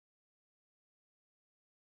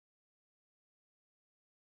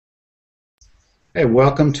Hey,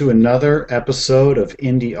 welcome to another episode of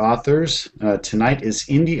Indie Authors. Tonight is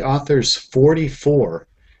Indie Authors 44.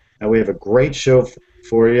 We have a great show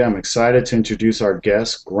for you. I'm excited to introduce our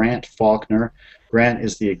guest, Grant Faulkner. Grant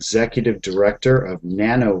is the Executive Director of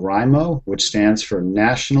NaNoWriMo, which stands for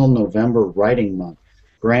National November Writing Month.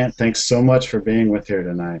 Grant, thanks so much for being with here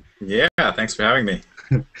tonight. Yeah, thanks for having me.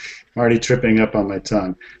 I'm already tripping up on my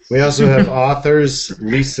tongue. We also have authors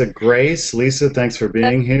Lisa Grace. Lisa, thanks for Uh,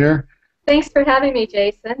 being here. Thanks for having me,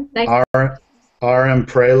 Jason. Nice. R.M.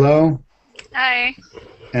 Prioleau. Hi.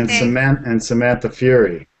 And Hey. Samantha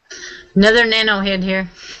Fury. Another nano head here.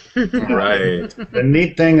 Right. The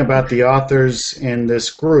neat thing about the authors in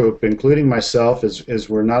this group, including myself, is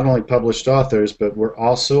we're not only published authors, but we're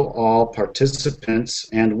also all participants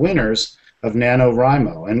and winners of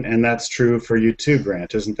NaNoWriMo. And that's true for you too,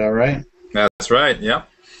 Grant, isn't that right? That's right, yeah.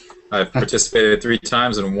 I've participated 3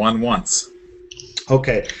 times and won once.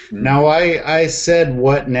 Okay. Now, I said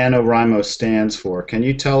what NaNoWriMo stands for. Can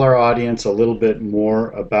you tell our audience a little bit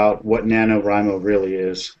more about what NaNoWriMo really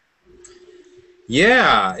is?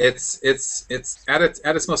 Yeah, it's at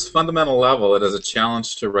its most fundamental level. It is a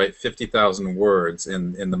challenge to write 50,000 words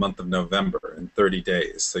in the month of November in 30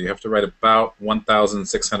 days. So you have to write about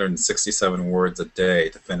 1,667 words a day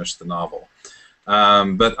to finish the novel.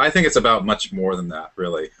 But I think it's about much more than that,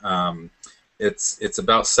 really. It's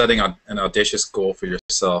about setting an audacious goal for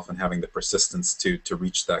yourself and having the persistence to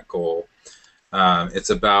reach that goal.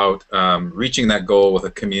 It's about reaching that goal with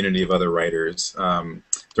a community of other writers.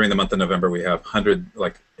 During the month of November, we have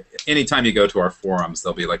anytime you go to our forums,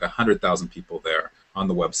 there'll be like 100,000 people there on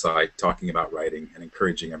the website talking about writing and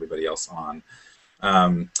encouraging everybody else on.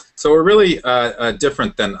 So we're really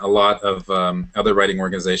different than a lot of other writing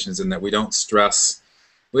organizations in that we don't stress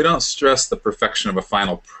the perfection of a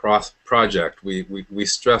final project. We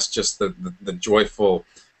stress just the joyful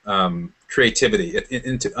creativity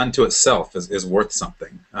unto itself is worth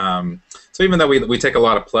something. So even though we take a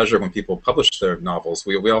lot of pleasure when people publish their novels,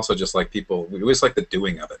 we also just like we always like the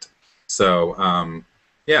doing of it. So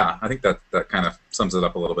yeah, I think that kind of sums it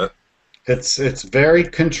up a little bit. It's very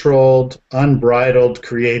controlled, unbridled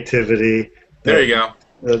creativity. There you go.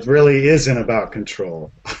 It really isn't about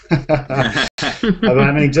control. I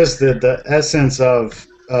mean, just the essence of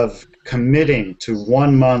committing to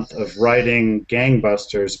 1 month of writing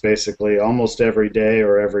gangbusters, basically almost every day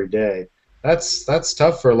or every day. That's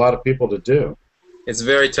tough for a lot of people to do. It's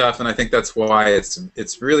very tough, and I think that's why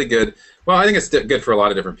it's really good. Well, I think it's good for a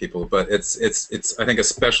lot of different people, but it's I think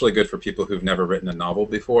especially good for people who've never written a novel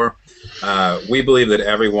before. We believe that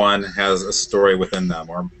everyone has a story within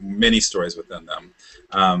them, or many stories within them.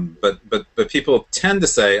 But people tend to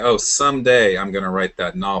say, "Oh, someday I'm going to write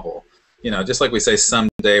that novel." You know, just like we say,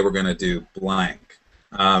 "Someday we're going to do blank."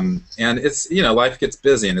 And it's life gets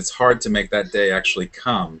busy, and it's hard to make that day actually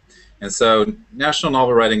come. And so National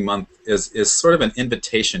Novel Writing Month is sort of an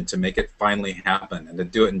invitation to make it finally happen and to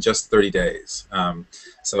do it in just 30 days.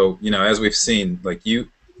 So, as we've seen, like you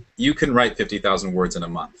can write 50,000 words in a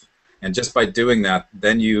month. And just by doing that,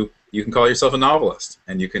 then you can call yourself a novelist,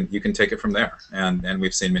 and you can take it from there. And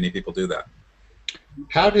we've seen many people do that.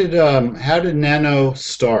 How did Nano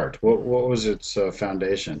start? What was its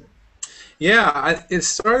foundation? Yeah, it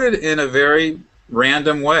started in a very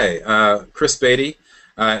random way. Chris Beatty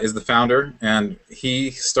is the founder, and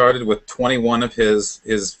he started with 21 of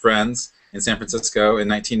his friends in San Francisco in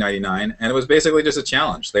 1999, and it was basically just a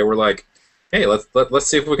challenge. They were like, "Hey, let's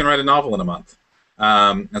see if we can write a novel in a month."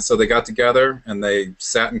 And so they got together and they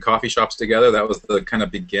sat in coffee shops together. That was the kind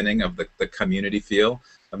of beginning of the community feel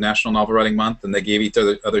of National Novel Writing Month, and they gave each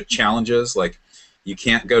other challenges like, you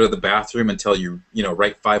can't go to the bathroom until you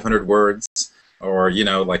write 500 words, or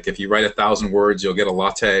like if you write 1,000 words, you'll get a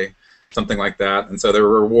latte. Something like that. And so there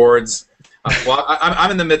were rewards. Well,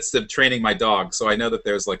 I'm in the midst of training my dog, so I know that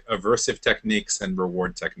there's like aversive techniques and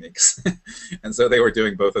reward techniques. And so they were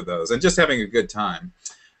doing both of those and just having a good time.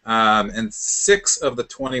 And 6 of the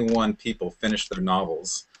 21 people finished their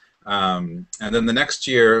novels. And then the next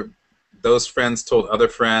year, those friends told other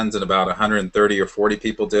friends, and about 130 or 40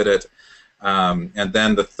 people did it. And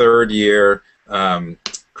then the third year,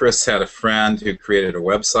 Chris had a friend who created a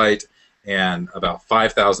website, and about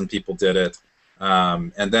 5,000 people did it,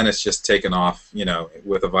 and then it's just taken off,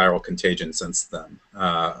 with a viral contagion since then.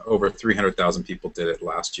 Over 300,000 people did it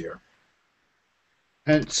last year.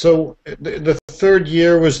 And so the third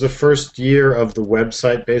year was the first year of the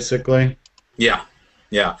website, basically? Yeah,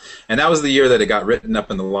 and that was the year that it got written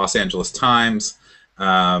up in the Los Angeles Times,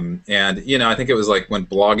 and I think it was like when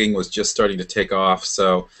blogging was just starting to take off,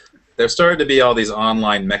 so there started to be all these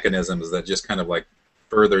online mechanisms that just kind of like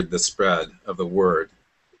furthered the spread of the word.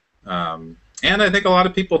 And I think a lot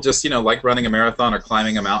of people just, like running a marathon or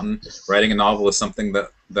climbing a mountain. Writing a novel is something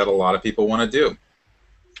that a lot of people want to do.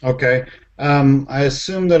 Okay. I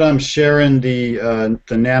assume that I'm sharing the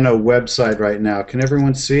Nano website right now. Can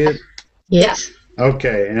everyone see it? Yes.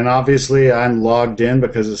 Okay, and obviously I'm logged in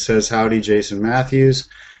because it says Howdy Jason Matthews.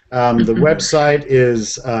 The website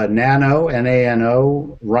is NaNo,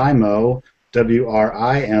 N-A-N-O, RIMO,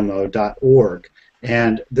 WRIMO.org.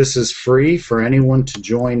 And this is free for anyone to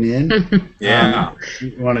join in. Yeah.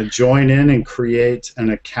 You want to join in and create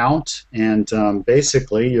an account, and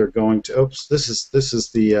basically you're going to. Oops, this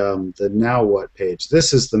is the Now What page.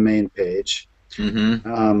 This is the main page.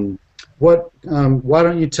 Mm-hmm. Why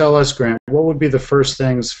don't you tell us, Grant? What would be the first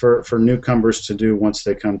things for newcomers to do once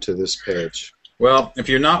they come to this page? Well, if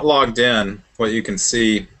you're not logged in, what you can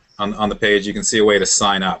see on the page, you can see a way to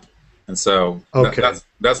sign up, and so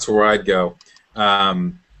that's where I'd go.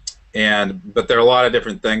 But there are a lot of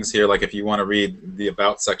different things here. Like if you want to read the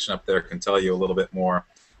About section up there, it can tell you a little bit more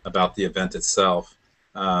about the event itself.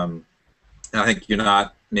 And I think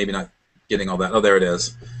you're maybe not getting all that. Oh, there it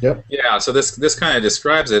is. Yep. Yeah. So this kind of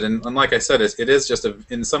describes it, and like I said, it is just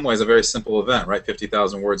in some ways a very simple event, right?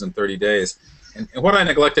 50,000 words in 30 days. And what I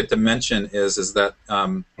neglected to mention is that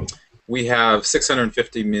we have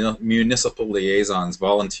 650 municipal liaisons,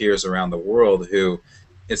 volunteers around the world who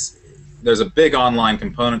there's a big online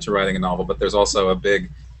component to writing a novel, but there's also a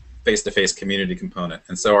big face-to-face community component.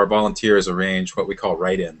 And so our volunteers arrange what we call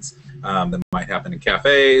write-ins that might happen in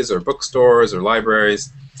cafes or bookstores or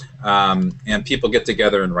libraries, and people get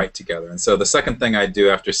together and write together. And so the second thing I do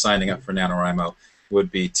after signing up for NaNoWriMo would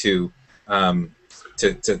be to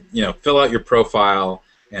fill out your profile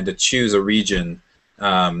and to choose a region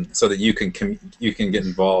so that you can get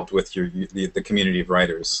involved with the community of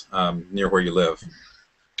writers near where you live.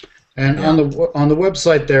 And on the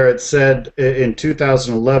website there, it said in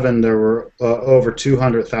 2011 there were over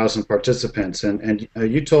 200,000 participants, and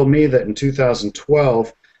you told me that in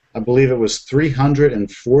 2012, I believe it was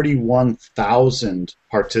 341,000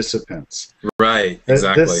 participants. Right,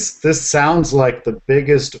 exactly. This sounds like the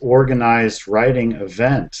biggest organized writing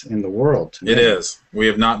event in the world. It is. We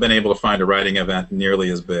have not been able to find a writing event nearly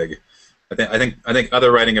as big. I think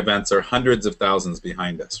other writing events are hundreds of thousands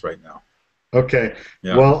behind us right now. Okay.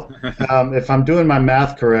 Yeah. Well, if I'm doing my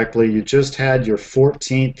math correctly, you just had your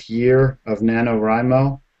 14th year of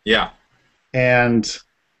NaNoWriMo. Yeah. And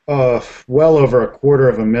well over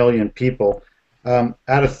 250,000 people. Out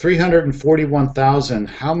of 341,000,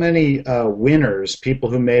 how many winners, people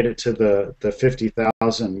who made it to the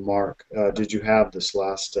 50,000 mark, did you have this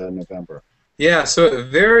last November? Yeah, so it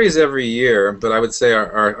varies every year, but I would say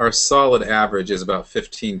our solid average is about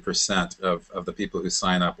 15% of the people who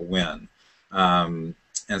sign up win. And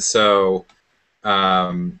so,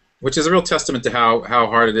 which is a real testament to how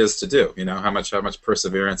hard it is to do. How much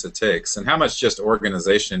perseverance it takes, and how much just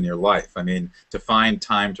organization in your life. I mean, to find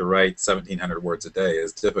time to write 1,700 words a day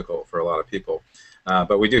is difficult for a lot of people.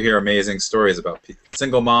 But we do hear amazing stories about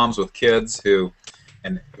single moms with kids who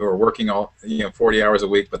are working 40 hours a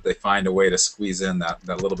week, but they find a way to squeeze in that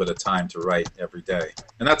little bit of time to write every day.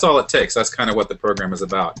 And that's all it takes. That's kind of what the program is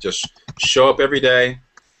about. Just show up every day,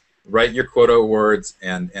 write your quota of words,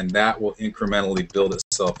 and that will incrementally build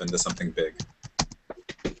itself into something big.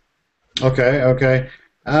 Okay.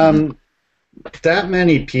 That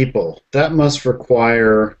many people, that must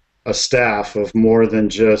require a staff of more than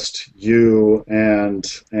just you and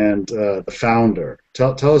the founder.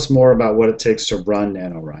 Tell us more about what it takes to run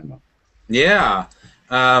NaNoWriMo. Yeah.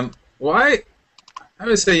 Well, I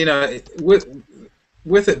would say, with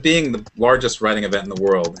it being the largest writing event in the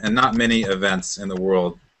world, and not many events in the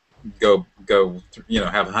world have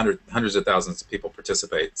hundreds of thousands of people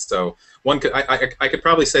participate. So I could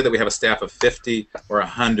probably say that we have a staff of 50 or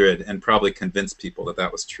 100 and probably convince people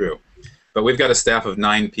that was true. But we've got a staff of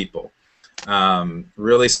 9 people.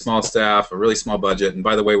 Really small staff, a really small budget. And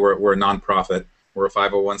by the way, we're a nonprofit. We're a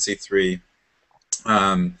 501c3.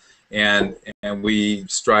 And we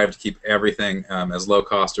strive to keep everything as low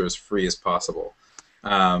cost or as free as possible.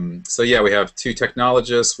 So yeah, we have 2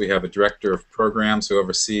 technologists. We have a director of programs who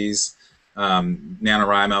oversees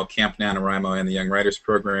NaNoWriMo, Camp NaNoWriMo, and the Young Writers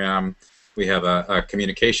Program. We have a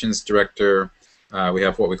communications director. We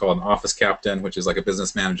have what we call an office captain, which is like a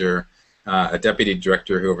business manager, a deputy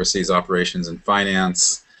director who oversees operations and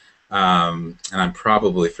finance. And I'm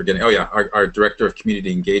probably forgetting. Oh yeah, our director of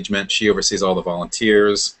community engagement. She oversees all the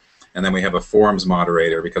volunteers. And then we have a forums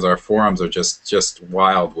moderator, because our forums are just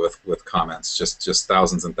wild with comments, just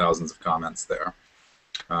thousands and thousands of comments there.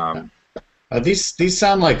 These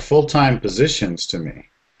sound like full-time positions to me.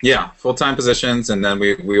 Yeah, full-time positions, and then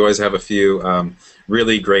we always have a few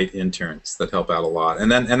really great interns that help out a lot.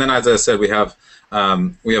 And then as I said, we have a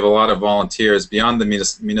lot of volunteers beyond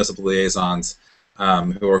the municipal liaisons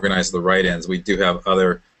who organize the write-ins. We do have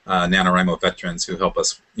other NaNoWriMo veterans who help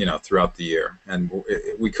us, throughout the year, and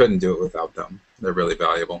we couldn't do it without them. They're really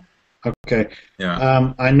valuable. Okay.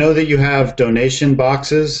 Yeah. I know that you have donation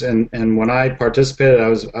boxes, and when I participated,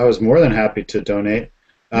 I was more than happy to donate.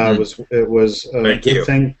 It was a Thank good you.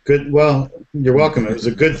 thing. Good. Well, you're welcome. It was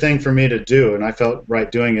a good thing for me to do, and I felt right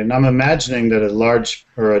doing it. And I'm imagining that a large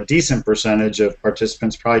or a decent percentage of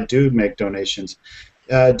participants probably do make donations.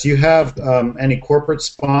 Do you have any corporate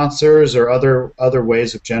sponsors or other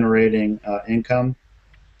ways of generating income?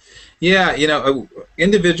 Yeah,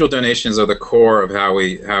 individual donations are the core of how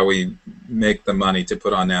we make the money to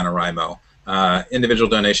put on NaNoWriMo. Individual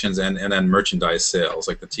donations and then merchandise sales,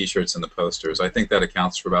 like the T-shirts and the posters. I think that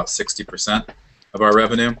accounts for about 60% of our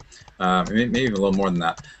revenue, maybe even a little more than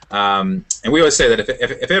that. And we always say that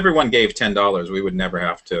if everyone gave $10, we would never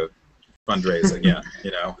have to fundraise again.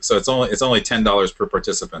 So it's only $10 per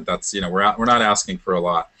participant. That's we're not asking for a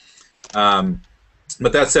lot.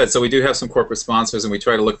 But that said, so we do have some corporate sponsors, and we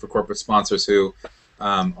try to look for corporate sponsors who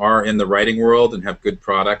are in the writing world and have good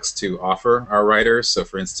products to offer our writers. So,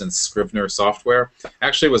 for instance, Scrivener software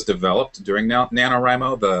actually was developed during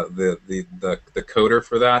NaNoWriMo. The coder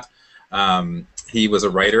for that, he was a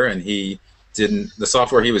writer, and the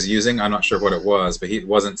software he was using, I'm not sure what it was, but it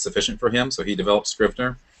wasn't sufficient for him, so he developed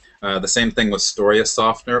Scrivener. The same thing with Storia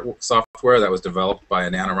software that was developed by a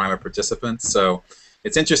NaNoWriMo participant. So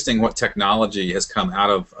it's interesting what technology has come out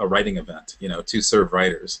of a writing event, to serve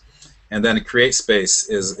writers. And then CreateSpace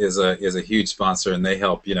is a huge sponsor, and they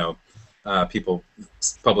help people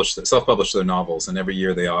self-publish their novels. And every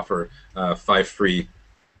year they offer 5 free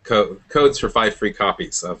codes for 5 free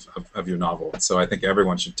copies of your novel. So I think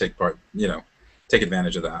everyone should take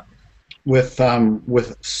advantage of that. With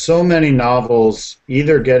so many novels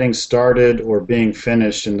either getting started or being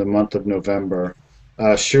finished in the month of November,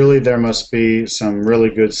 surely there must be some really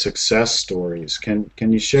good success stories. Can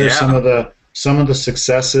you share some of the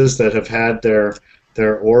successes that have had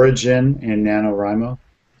their origin in NaNoWriMo?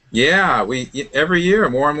 Yeah, every year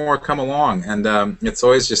more and more come along, and it's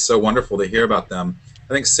always just so wonderful to hear about them.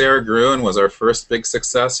 I think Sarah Gruen was our first big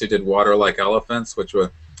success, who did Water Like Elephants, which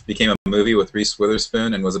became a movie with Reese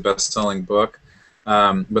Witherspoon and was a best-selling book.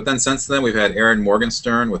 But then since then, we've had Erin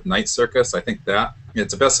Morgenstern with Night Circus. I think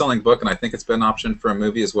it's a best-selling book, and I think it's been optioned for a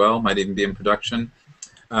movie as well. Might even be in production.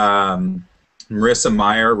 Marissa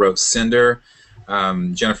Meyer wrote Cinder.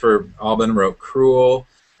 Jennifer Albin wrote Cruel.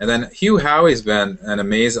 And then Hugh Howey's been an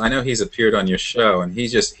amazing. I know he's appeared on your show, and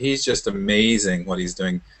he's just amazing what he's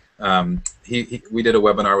doing. We did a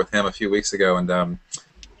webinar with him a few weeks ago, and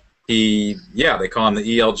they call him the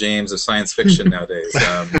E.L. James of science fiction nowadays.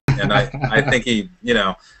 And I think he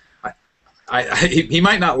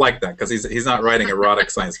might not like that, because he's not writing erotic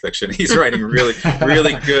science fiction. He's writing really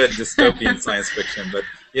good dystopian science fiction. But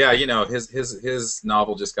yeah, his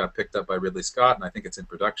novel just got picked up by Ridley Scott, and I think it's in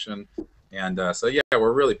production. And so yeah,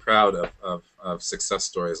 we're really proud of success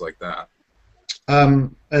stories like that.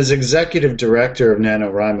 As executive director of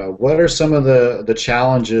NaNoWriMo, what are some of the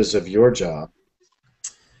challenges of your job?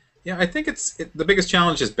 Yeah, I think the biggest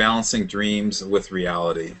challenge is balancing dreams with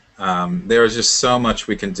reality. There is just so much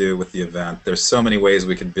we can do with the event. There's so many ways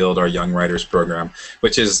we can build our Young Writers program,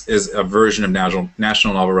 which is a version of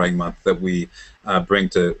National Novel Writing Month that we bring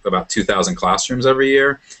to about 2,000 classrooms every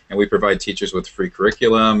year, and we provide teachers with free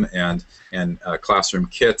curriculum and classroom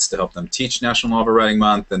kits to help them teach National Novel Writing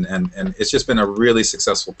Month, and it's just been a really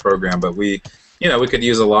successful program. But we could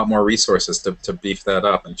use a lot more resources to beef that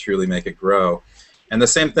up and truly make it grow. And the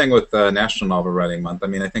same thing with National Novel Writing Month. I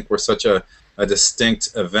mean, I think we're such a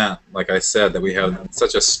distinct event, like I said, that we have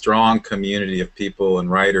such a strong community of people and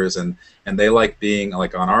writers, and they like being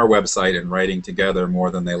like on our website and writing together more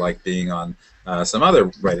than they like being on some other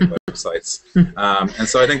writing websites. And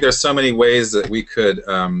so I think there's so many ways that we could,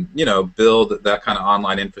 build that kind of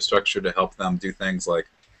online infrastructure to help them do things like,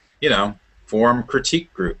 form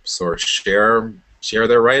critique groups or share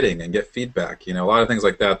their writing and get feedback. A lot of things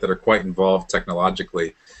like that are quite involved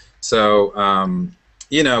technologically. So,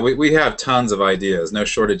 we have tons of ideas, no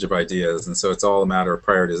shortage of ideas, and so it's all a matter of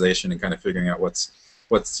prioritization and kind of figuring out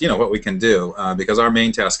what we can do, because our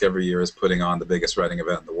main task every year is putting on the biggest writing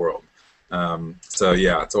event in the world. So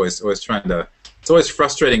yeah, it's always it's always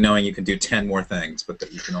frustrating knowing you can do 10 more things, but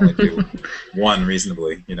that you can only do one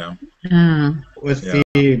reasonably, With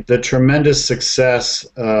the tremendous success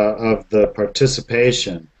of the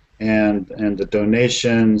participation and the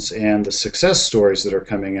donations and the success stories that are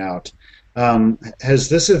coming out, Has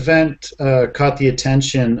this event caught the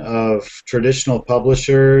attention of traditional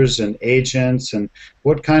publishers and agents, and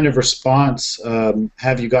what kind of response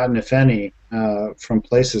have you gotten, if any, from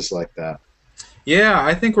places like that? Yeah,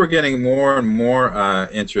 I think we're getting more and more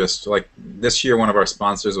interest. Like this year, one of our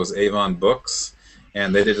sponsors was Avon Books,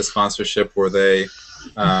 and they did a sponsorship where they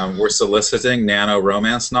were soliciting nano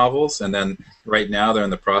romance novels, and then right now they're in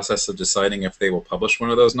the process of deciding if they will publish one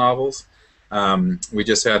of those novels. We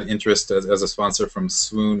just had interest as a sponsor from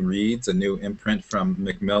Swoon Reads, a new imprint from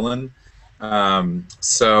Macmillan.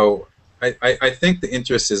 So I think the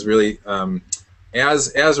interest is really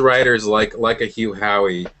as writers like a Hugh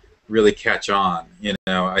Howey really catch on.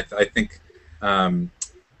 I think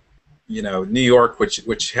New York,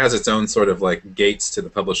 which has its own sort of like gates to the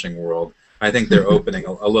publishing world. I think they're opening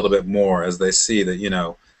a little bit more as they see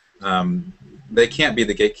that they can't be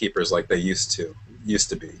the gatekeepers like they used to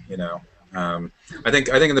be. I think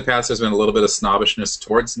in the past there's been a little bit of snobbishness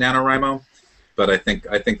towards NaNoWriMo, but I think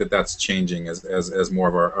that that's changing as more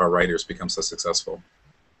of our writers become so successful.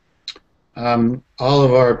 All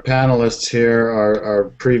of our panelists here are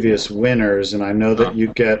previous winners, and I know that you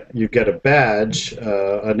get a badge,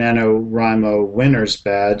 a NaNoWriMo winner's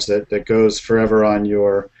badge that goes forever on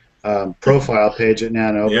your profile page at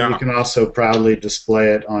Nano. Yeah. But you can also proudly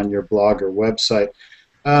display it on your blog or website.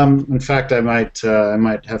 In fact, I might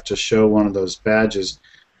have to show one of those badges.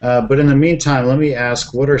 But in the meantime, let me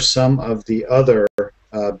ask, what are some of the other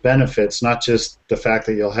benefits, not just the fact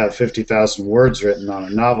that you'll have 50,000 words written on a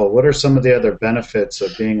novel, what are some of the other benefits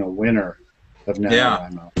of being a winner of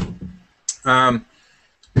NaNoWriMo? Yeah.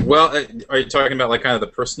 Well, are you talking about like kind of the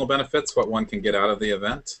personal benefits, what one can get out of the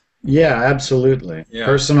event? Yeah, absolutely. Yeah.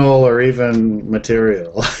 Personal or even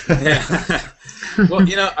material. Yeah. Well,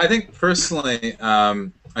 I think personally,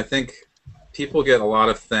 I think people get a lot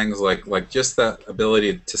of things like just that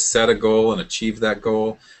ability to set a goal and achieve that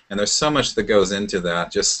goal, and there's so much that goes into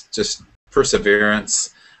that. Just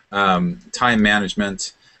perseverance, time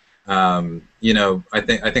management. I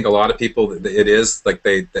think a lot of people, it is like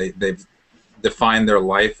they've defined their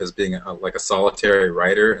life as being like a solitary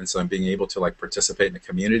writer, and so being able to like participate in a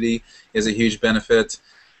community is a huge benefit.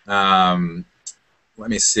 Let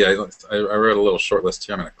me see. I wrote a little short list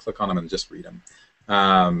here. I'm going to click on them and just read them.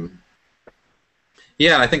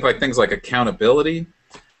 Yeah, I think like things like accountability,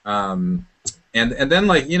 and then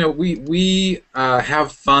like we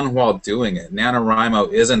have fun while doing it.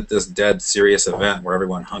 NaNoWriMo isn't this dead serious event where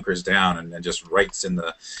everyone hunkers down and just writes in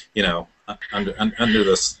the under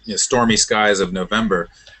the stormy skies of November.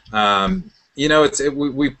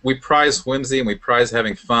 We prize whimsy and we prize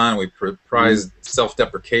having fun. We prize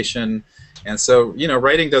self-deprecation. And so,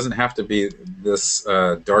 writing doesn't have to be this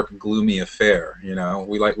dark, gloomy affair.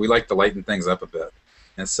 We like to lighten things up a bit,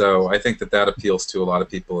 and so I think that appeals to a lot of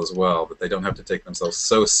people as well. That they don't have to take themselves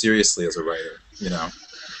so seriously as a writer.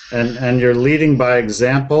 And you're leading by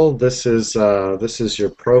example. This is your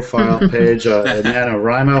profile page at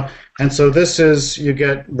NaNoWriMo, and so you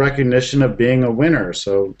get recognition of being a winner.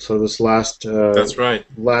 So this last that's right.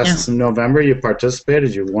 Last November you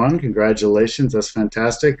participated, you won. Congratulations, that's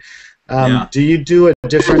fantastic. Yeah. Do you do a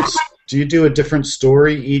different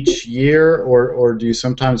story each year, or do you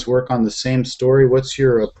sometimes work on the same story? What's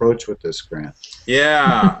your approach with this, Grant?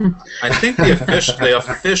 Yeah, I think the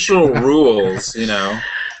official rules,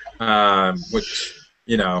 which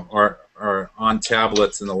are on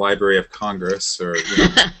tablets in the Library of Congress or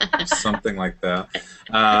something like that.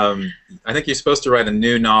 I think you're supposed to write a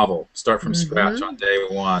new novel, start from scratch on day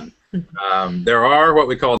one. There are what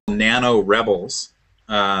we call nano rebels.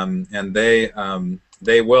 And they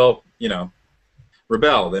will,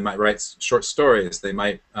 rebel. They might write short stories. They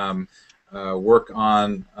might work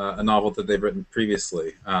on a novel that they've written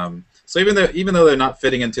previously. So even though they're not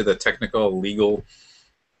fitting into the technical, legal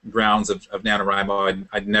grounds of NaNoWriMo,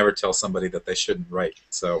 I'd never tell somebody that they shouldn't write.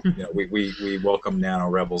 So we welcome nano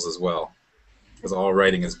rebels as well, because all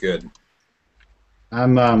writing is good.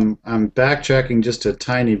 I'm backtracking just a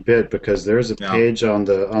tiny bit because there's a page on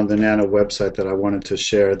the Nano website that I wanted to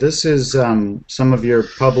share. This is some of your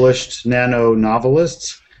published Nano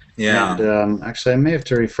novelists. Yeah. And actually, I may have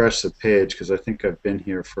to refresh the page because I think I've been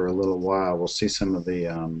here for a little while. We'll see some of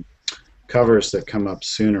the covers that come up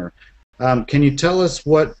sooner. Can you tell us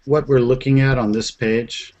what we're looking at on this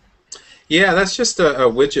page? Yeah, that's just a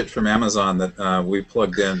widget from Amazon that we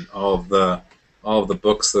plugged in all of the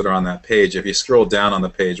books that are on that page. If you scroll down on the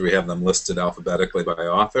page, we have them listed alphabetically by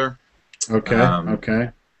author. Okay. Okay.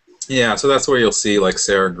 Yeah, so that's where you'll see like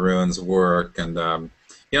Sarah Gruen's work, and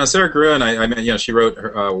Sarah Gruen. I mean, she wrote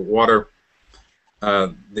her, Water,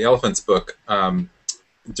 the Elephant's book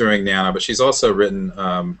during Nano, but she's also written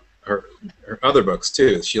her other books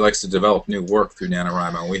too. She likes to develop new work through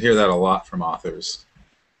NaNoWriMo. We hear that a lot from authors.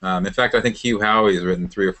 In fact, I think Hugh Howey has written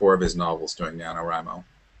 3 or 4 of his novels doing NaNoWriMo.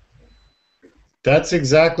 That's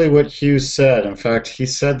exactly what Hugh said. In fact, he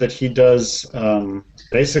said that he does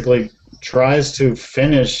basically tries to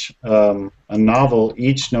finish a novel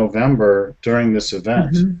each November during this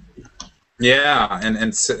event. Mm-hmm. Yeah,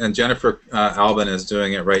 and Jennifer Albin is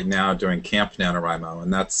doing it right now during Camp NaNoWriMo,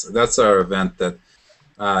 and that's our event that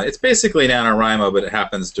it's basically NaNoWriMo, but it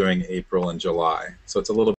happens during April and July, so it's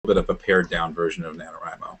a little bit of a pared down version of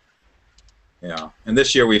NaNoWriMo. Yeah, and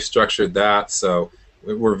this year we've structured that so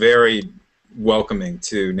we're very welcoming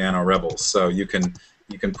to Nano Rebels, so you can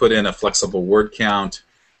put in a flexible word count,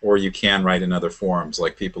 or you can write in other forms,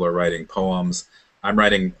 like people are writing poems. I'm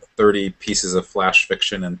writing 30 pieces of flash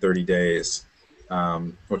fiction in 30 days,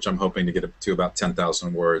 which I'm hoping to get up to about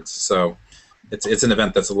 10,000 words. So it's an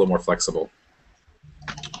event that's a little more flexible.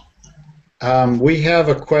 We have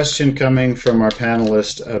a question coming from our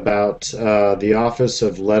panelist about the Office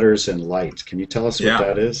of Letters and Light. Can you tell us what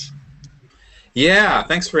that is? Yeah,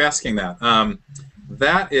 thanks for asking that.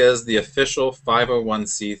 That is the official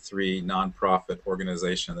 501c3 nonprofit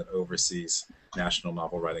organization that oversees National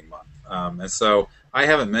Novel Writing Month. And so I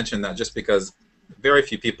haven't mentioned that just because very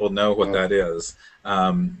few people know what that is.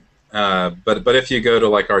 But if you go to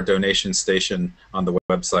like our donation station on the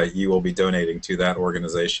website, you will be donating to that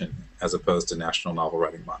organization as opposed to National Novel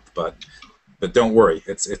Writing Month. But don't worry,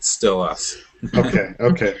 it's still us. Okay.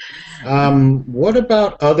 What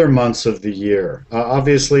about other months of the year?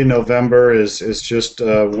 Obviously, November is just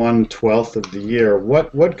 1/12 of the year.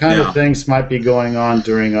 What kind of things might be going on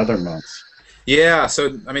during other months? Yeah,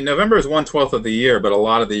 so I mean, November is 1/12 of the year, but a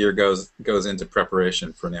lot of the year goes into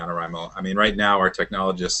preparation for NaNoWriMo. I mean, right now our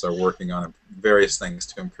technologists are working on various things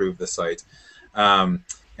to improve the site. And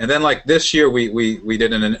then, like this year, we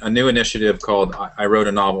did a new initiative called I Wrote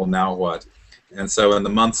a Novel, Now What? And so in the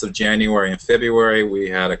months of January and February, we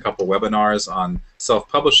had a couple webinars on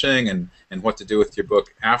self-publishing and what to do with your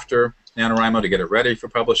book after NaNoWriMo to get it ready for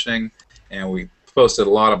publishing. And we posted a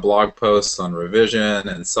lot of blog posts on revision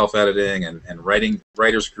and self-editing and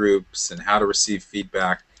writers groups and how to receive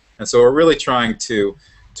feedback. And so we're really trying to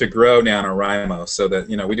grow NaNoWriMo so that,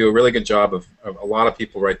 you know, we do a really good job of a lot of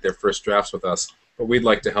people write their first drafts with us, but we'd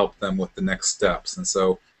like to help them with the next steps. And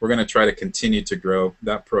so we're going to try to continue to grow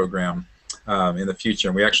that program in the future.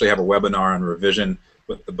 And we actually have a webinar on revision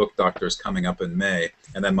with the book doctors coming up in May.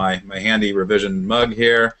 And then my handy revision mug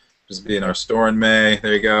here, just be in our store in May.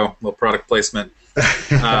 There you go, little product placement.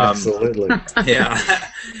 Absolutely. Yeah.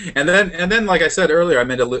 And then, like I said earlier, I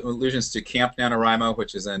made allusions to Camp NaNoWriMo,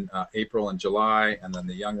 which is in April and July, and then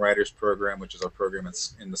the Young Writers Program, which is our program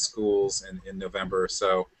in the schools in November.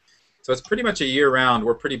 So it's pretty much a year-round.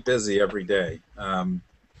 We're pretty busy every day.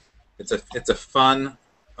 It's a fun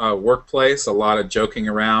workplace, a lot of joking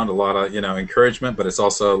around, a lot of encouragement, but it's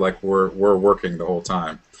also like we're working the whole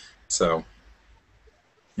time. So.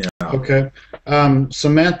 Yeah. Okay.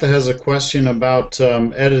 Samantha has a question about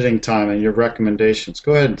editing time and your recommendations.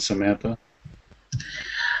 Go ahead, Samantha.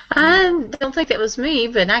 I don't think that was me,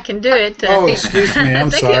 but I can do it. Oh, excuse me. I'm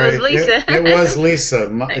sorry. I think it was Lisa. It was Lisa.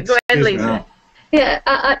 Go ahead, Lisa.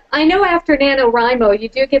 Yeah, I know after NaNoWriMo, you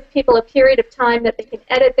do give people a period of time that they can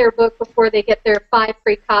edit their book before they get their 5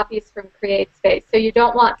 free copies from CreateSpace. So you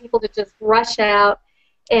don't want people to just rush out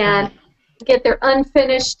and get their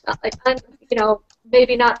unfinished,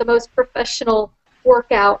 maybe not the most professional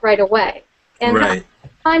workout right away. And how much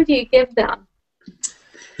time do you give them?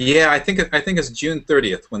 Yeah, I think it's June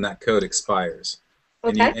 30th when that code expires.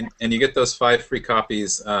 Okay. And you get those 5 free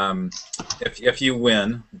copies if you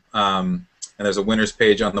win. And there's a winners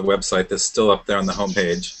page on the website that's still up there on the home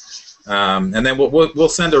page. And then we'll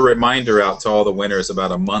send a reminder out to all the winners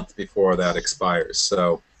about a month before that expires.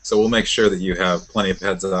 So we'll make sure that you have plenty of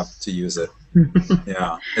heads up to use it.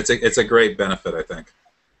 Yeah, it's a great benefit, I think.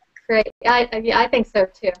 Great. I think so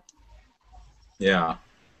too. Yeah.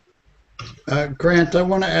 Grant, I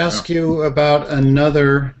want to ask you about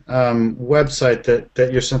another website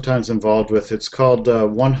that you're sometimes involved with. It's called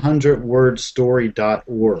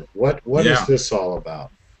 100wordstory.org. What is this all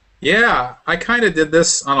about? Yeah, I kind of did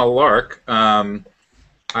this on a lark. A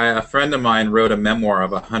friend of mine wrote a memoir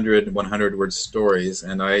of 100-word stories,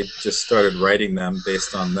 and I just started writing them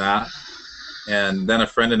based on that. And then a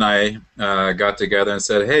friend and I got together and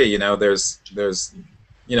said, hey,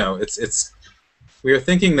 we are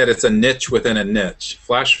thinking that it's a niche within a niche.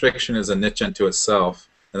 Flash fiction is a niche unto itself,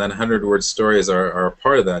 and then 100-word stories are a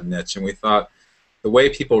part of that niche. And we thought the way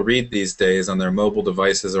people read these days on their mobile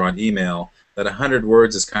devices or on email, that 100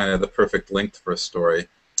 words is kind of the perfect length for a story.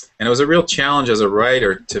 And it was a real challenge as a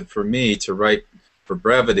writer for me to write for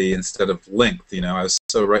brevity instead of length. I was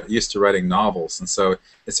so used to writing novels, and so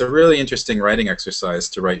it's a really interesting writing exercise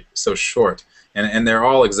to write so short. And they're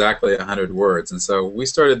all exactly 100 words. And so we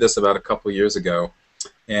started this about a couple years ago,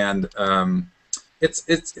 and it's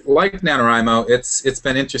like NaNoWriMo. It's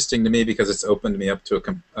been interesting to me because it's opened me up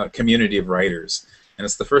to a community of writers, and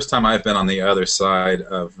it's the first time I've been on the other side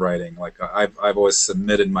of writing. Like I've always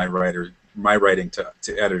submitted my writing to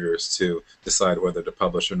editors to decide whether to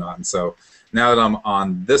publish or not. And so now that I'm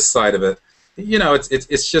on this side of it,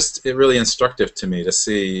 it's just really instructive to me to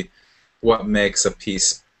see what makes a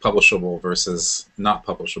piece publishable versus not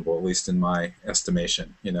publishable, at least in my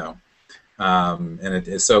estimation.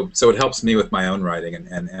 And so it helps me with my own writing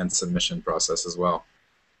and submission process as well.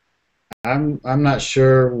 I'm not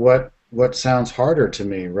sure what sounds harder to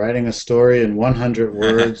me, writing a story in 100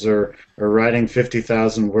 words or writing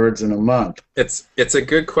 50,000 words in a month. It's a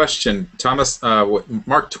good question.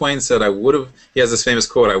 Mark Twain said he has this famous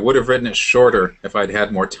quote, "I would have written it shorter if I'd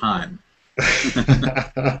had more time."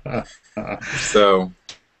 So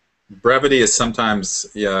brevity is sometimes,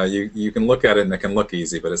 you can look at it and it can look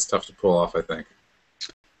easy, but it's tough to pull off, I think.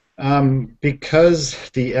 Because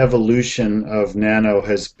the evolution of Nano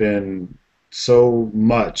has been so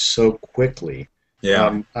quickly,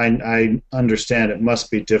 yeah. I understand it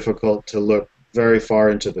must be difficult to look very far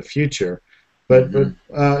into the future. But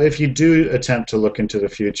if you do attempt to look into the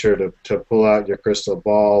future, to pull out your crystal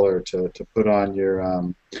ball or to put on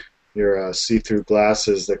your see-through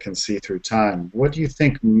glasses that can see through time, what do you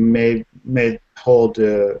think may hold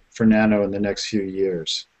for Nano in the next few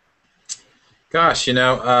years? Gosh,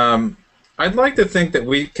 I'd like to think that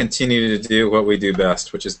we continue to do what we do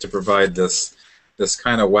best, which is to provide this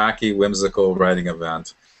kind of wacky, whimsical writing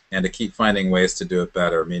event, and to keep finding ways to do it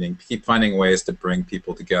better, meaning keep finding ways to bring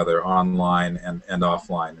people together online and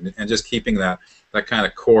offline, and just keeping that kind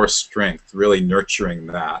of core strength, really nurturing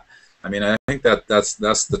that. I mean, I think that's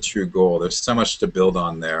the true goal. There's so much to build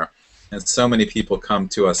on there, and so many people come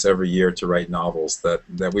to us every year to write novels that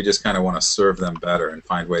we just kind of want to serve them better and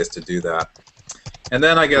find ways to do that. And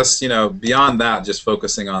then I guess, beyond that, just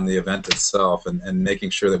focusing on the event itself and making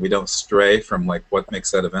sure that we don't stray from like what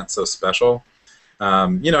makes that event so special.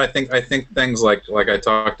 I think things like I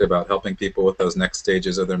talked about, helping people with those next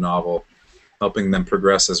stages of their novel, helping them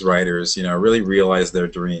progress as writers, really realize their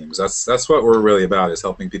dreams. That's what we're really about, is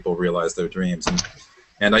helping people realize their dreams.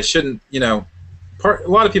 And I shouldn't, a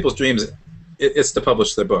lot of people's dreams, it's to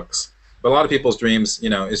publish their books. But a lot of people's dreams,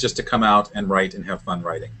 is just to come out and write and have fun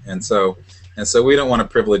writing. And so we don't want to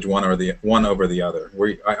privilege one over the other.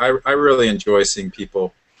 I really enjoy seeing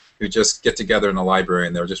people who just get together in a library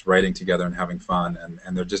and they're just writing together and having fun,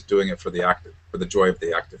 and they're just doing it for the joy of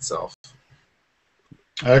the act itself.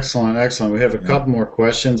 Excellent, excellent. We have a couple more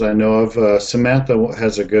questions I know of. Samantha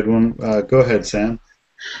has a good one. Go ahead, Sam.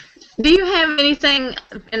 Do you have anything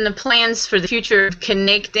in the plans for the future of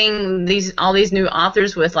connecting all these new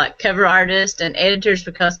authors with like cover artists and editors?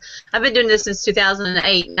 Because I've been doing this since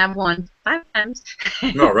 2008 and I've won 5 times.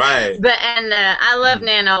 All right. I love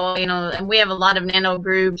Nano, and we have a lot of Nano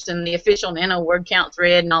groups and the official Nano word count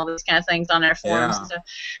thread and all these kind of things on our forums. Yeah. So,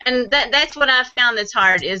 and that's what I've found that's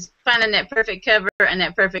hard, is finding that perfect cover and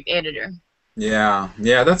that perfect editor. Yeah,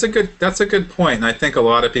 that's a good point, and I think a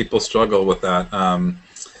lot of people struggle with that.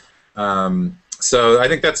 So I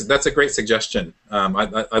think that's a great suggestion.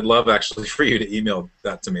 I'd love actually for you to email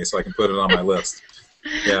that to me so I can put it on my list.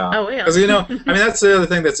 Yeah, I will. Because I mean, that's the other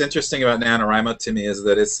thing that's interesting about NaNoWriMo to me, is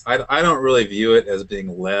that I don't really view it as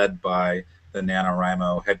being led by the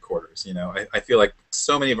NaNoWriMo headquarters. I feel like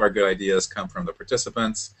so many of our good ideas come from the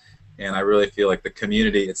participants, and I really feel like the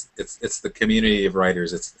community. It's the community of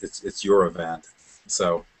writers. It's your event.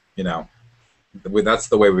 So that's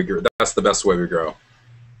the way we grow. That's the best way we grow.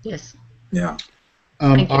 Yes. Yeah.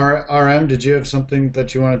 RM, did you have something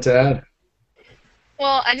that you wanted to add?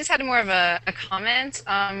 Well, I just had more of a comment.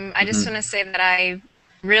 I just want to say that I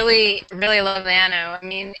really, really love Nano. I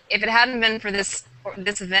mean, if it hadn't been for this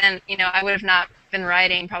event, I would have not been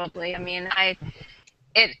writing probably. I mean,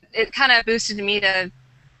 it kind of boosted me to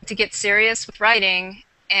get serious with writing,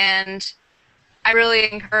 and I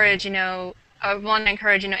really encourage, I want to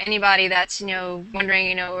encourage, anybody that's,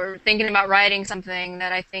 wondering, or thinking about writing something,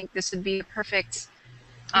 that I think this would be a perfect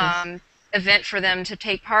event for them to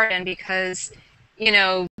take part in, because,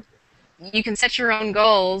 you can set your own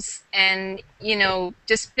goals, and,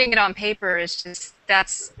 just putting it on paper is just,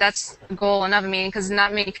 that's goal enough. I mean, because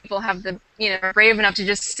not many people have are brave enough to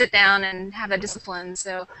just sit down and have that discipline.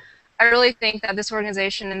 So I really think that this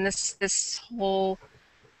organization and this whole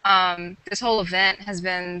event has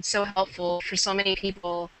been so helpful for so many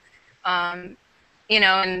people, You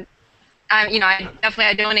know, and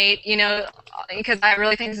I donate, because I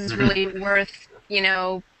really think this is really worth,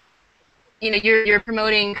 you're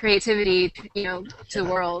promoting creativity, to the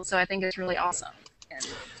world. So I think it's really awesome. And,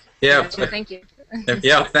 Yeah. so thank you.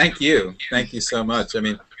 Yeah, thank you. Thank you so much. I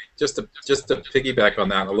mean, just to piggyback on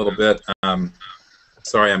that a little bit.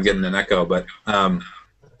 Sorry, I'm getting an echo, but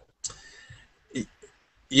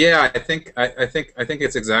yeah, I think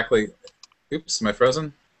it's exactly. Oops, am I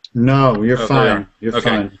frozen? No, you're Oh, fine. You're okay.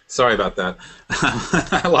 fine. Sorry about that.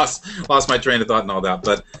 I lost my train of thought and all that.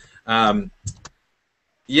 But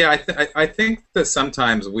yeah, I think that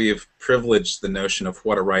sometimes we've privileged the notion of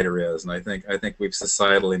what a writer is, and I think we've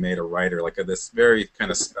societally made a writer like this very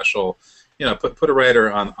kind of special, put a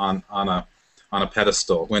writer on a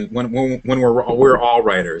pedestal when we're all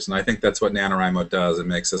writers, and I think that's what NaNoWriMo does. It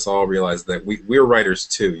makes us all realize that we're writers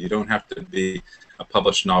too. You don't have to be a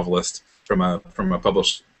published novelist from a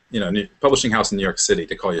published publishing house in New York City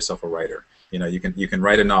to call yourself a writer. You can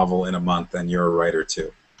write a novel in a month and you're a writer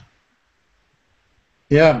too.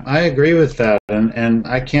 Yeah, I agree with that, and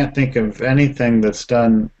I can't think of anything that's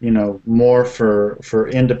done more for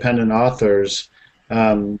independent authors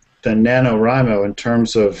than NaNoWriMo in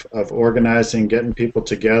terms of organizing, getting people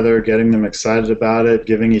together, getting them excited about it,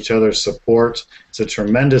 giving each other support. It's a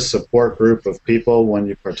tremendous support group of people when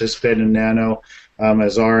you participate in Nano.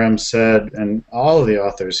 As RM said, and all of the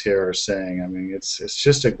authors here are saying, I mean, it's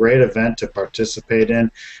just a great event to participate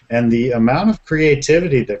in, and the amount of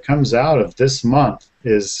creativity that comes out of this month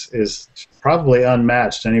is probably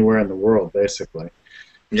unmatched anywhere in the world, basically.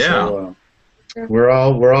 Yeah. So, we're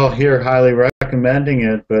all here highly recommending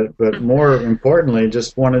it, but more importantly,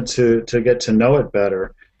 just wanted to get to know it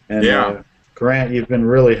better. And yeah. Grant, you've been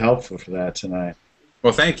really helpful for that tonight.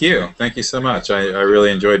 Well, thank you. Thank you so much. I really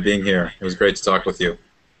enjoyed being here. It was great to talk with you.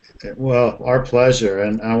 Well, our pleasure.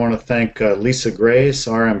 And I want to thank Lisa Grace,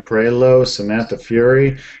 RM Prioleau, Samantha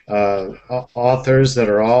Fury, authors that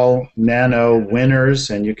are all Nano winners,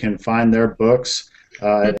 and you can find their books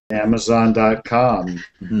at Amazon.com.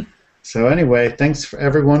 Mm-hmm. So anyway, thanks for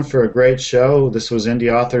everyone for a great show. This was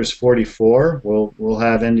Indie Authors 44. We'll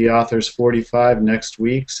have Indie Authors 45 next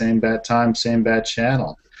week. Same bat time, same bat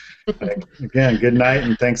channel. Again, good night,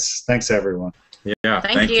 and thanks everyone. Yeah,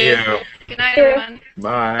 Thank you. Good night, everyone.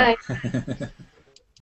 Bye. Bye.